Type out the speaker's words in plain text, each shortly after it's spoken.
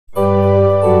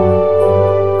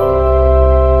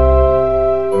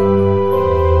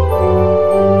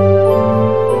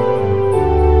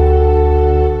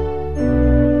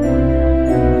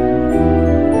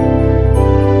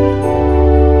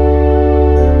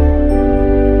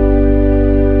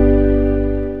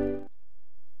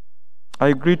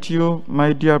I greet you,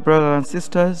 my dear brothers and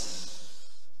sisters,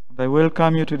 and I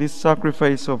welcome you to this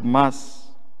sacrifice of Mass.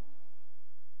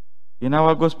 In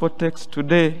our Gospel text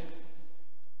today,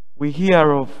 we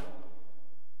hear of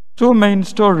two main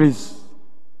stories.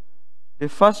 The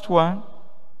first one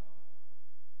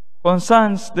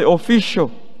concerns the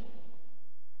official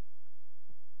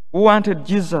who wanted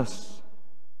Jesus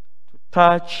to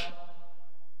touch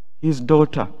his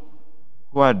daughter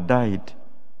who had died.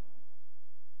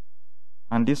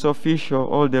 And this official,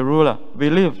 or the ruler,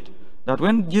 believed that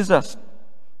when Jesus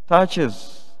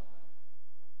touches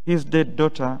his dead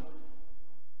daughter,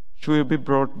 she will be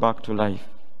brought back to life.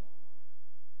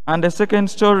 And the second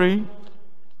story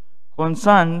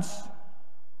concerns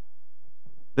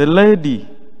the lady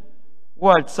who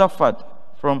had suffered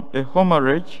from a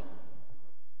hemorrhage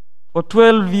for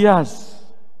 12 years.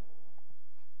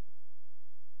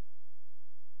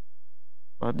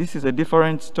 But this is a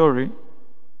different story.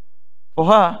 For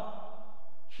her,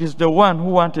 she's the one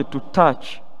who wanted to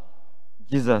touch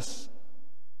Jesus.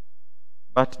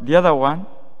 But the other one,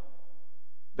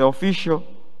 the official,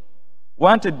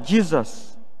 wanted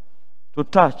Jesus to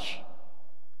touch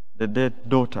the dead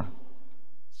daughter.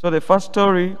 So the first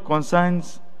story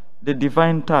concerns the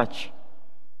divine touch,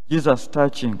 Jesus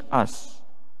touching us.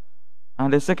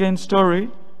 And the second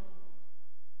story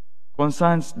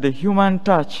concerns the human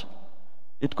touch.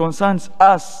 It concerns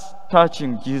us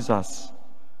touching Jesus.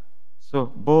 So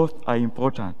both are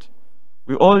important.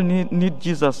 We all need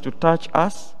Jesus to touch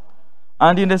us.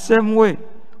 And in the same way,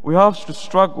 we have to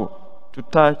struggle to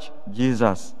touch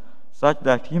Jesus, such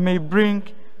that he may bring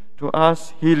to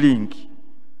us healing.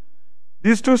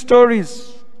 These two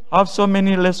stories have so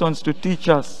many lessons to teach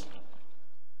us.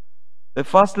 The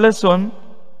first lesson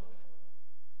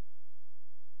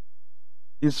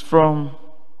is from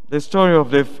the story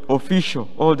of the official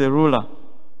or the ruler.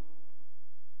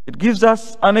 It gives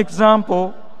us an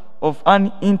example of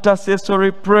an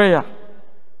intercessory prayer.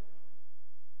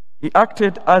 The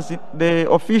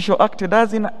official acted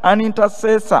as an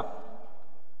intercessor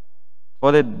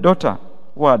for the daughter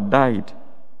who had died.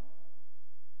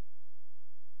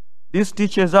 This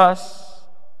teaches us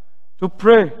to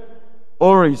pray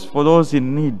always for those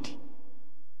in need,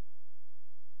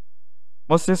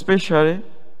 most especially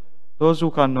those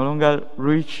who can no longer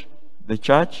reach the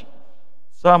church.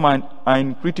 Some are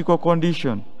in critical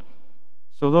condition.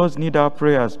 So those need our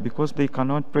prayers because they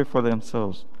cannot pray for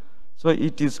themselves. So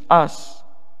it is us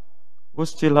who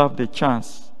still have the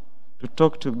chance to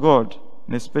talk to God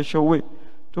in a special way.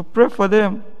 To pray for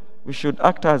them, we should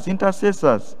act as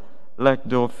intercessors like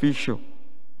the official.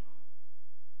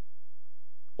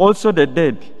 Also the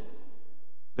dead.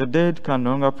 The dead can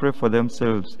no longer pray for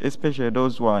themselves, especially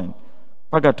those who are in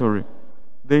purgatory.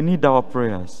 They need our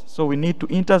prayers. So we need to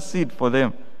intercede for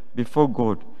them before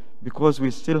God because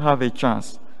we still have a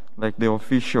chance like the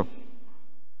official.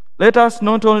 Let us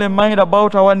not only mind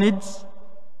about our needs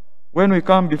when we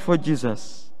come before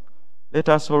Jesus. Let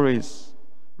us always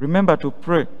remember to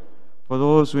pray for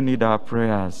those who need our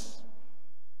prayers.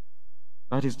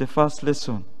 That is the first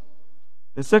lesson.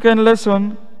 The second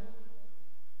lesson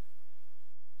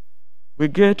we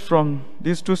get from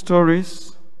these two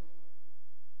stories: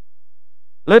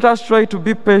 let us try to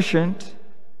be patient,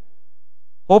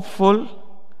 hopeful,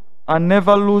 and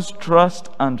never lose trust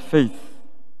and faith.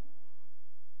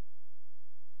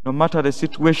 No matter the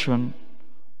situation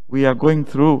we are going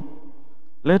through,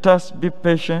 let us be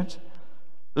patient,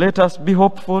 let us be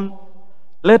hopeful,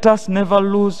 let us never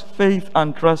lose faith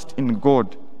and trust in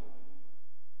God.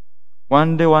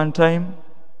 One day, one time,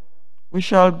 we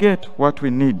shall get what we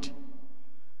need.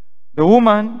 The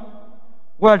woman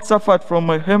who had suffered from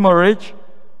a hemorrhage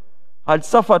had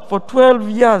suffered for 12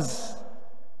 years,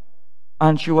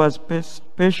 and she was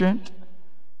patient,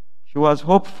 she was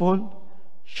hopeful,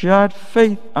 she had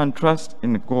faith and trust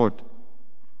in God.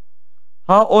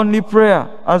 Her only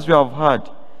prayer, as we have heard,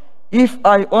 if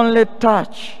I only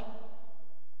touch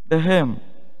the hem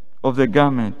of the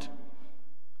garment,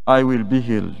 I will be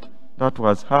healed. That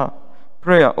was her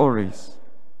prayer always.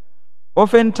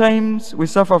 Oftentimes we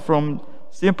suffer from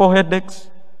simple headaches,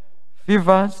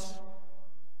 fevers,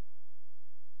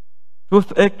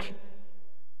 toothache,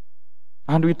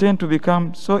 and we tend to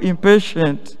become so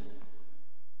impatient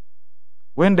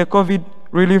when the COVID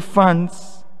relief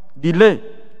funds delay.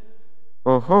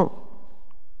 Oh,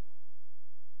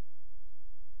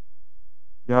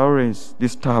 you are always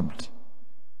disturbed.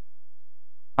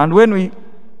 And when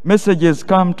messages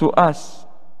come to us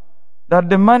that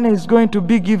the money is going to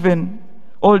be given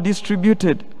or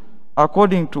distributed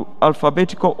according to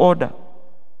alphabetical order,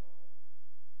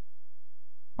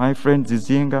 my friend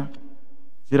Zizinga,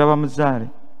 Ziraba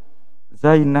Muzare,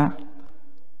 Zaina,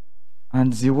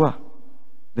 and Ziwa,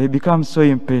 they become so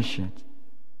impatient.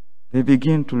 They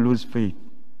begin to lose faith.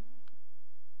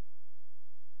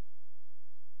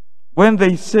 When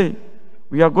they say,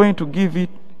 we are going to give it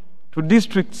to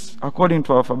districts according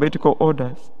to alphabetical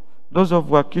orders, those of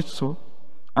Wakiso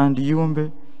and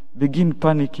Yumbe begin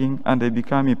panicking and they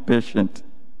become impatient.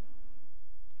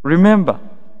 Remember,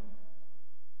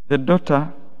 the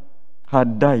daughter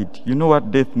had died. You know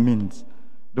what death means.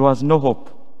 There was no hope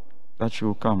that she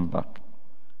will come back.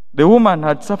 The woman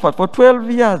had suffered for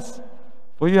 12 years.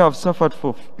 For you have suffered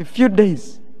for a few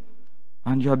days.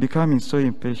 And you are becoming so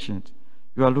impatient.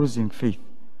 You are losing faith.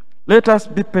 Let us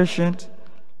be patient.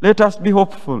 Let us be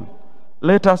hopeful.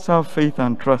 Let us have faith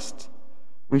and trust.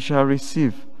 We shall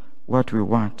receive what we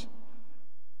want.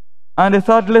 And the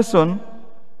third lesson,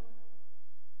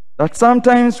 that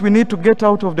sometimes we need to get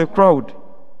out of the crowd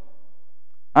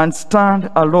and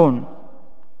stand alone,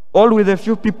 all with a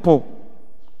few people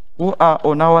who are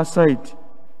on our side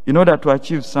in order to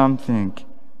achieve something.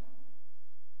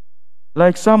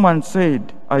 Like someone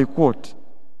said, I quote,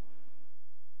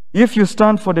 if you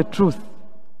stand for the truth,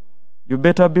 you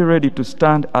better be ready to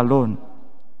stand alone.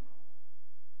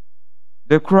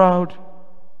 The crowd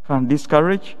can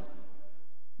discourage.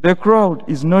 The crowd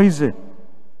is noisy.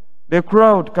 The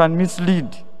crowd can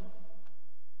mislead.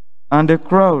 And the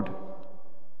crowd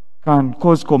can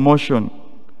cause commotion.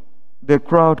 The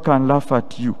crowd can laugh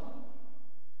at you.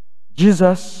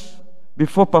 Jesus,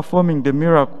 before performing the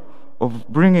miracle of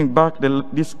bringing back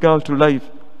this girl to life,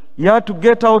 he had to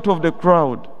get out of the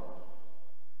crowd.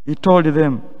 He told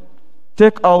them,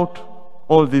 take out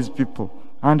all these people.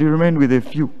 And he remained with a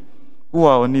few who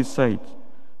are on his side.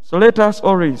 So let us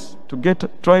always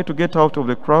try to get out of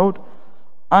the crowd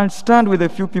and stand with a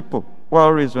few people who are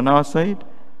always on our side.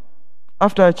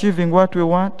 After achieving what we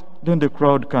want, then the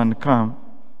crowd can come.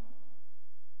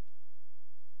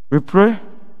 We pray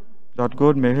that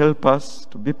God may help us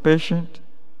to be patient,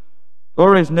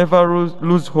 always never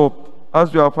lose hope,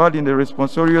 as we have heard in the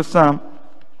responsorial psalm,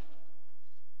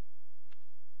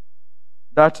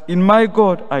 that in my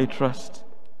God I trust.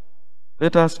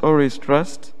 Let us always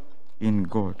trust in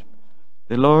God.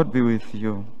 The Lord be with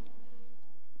you.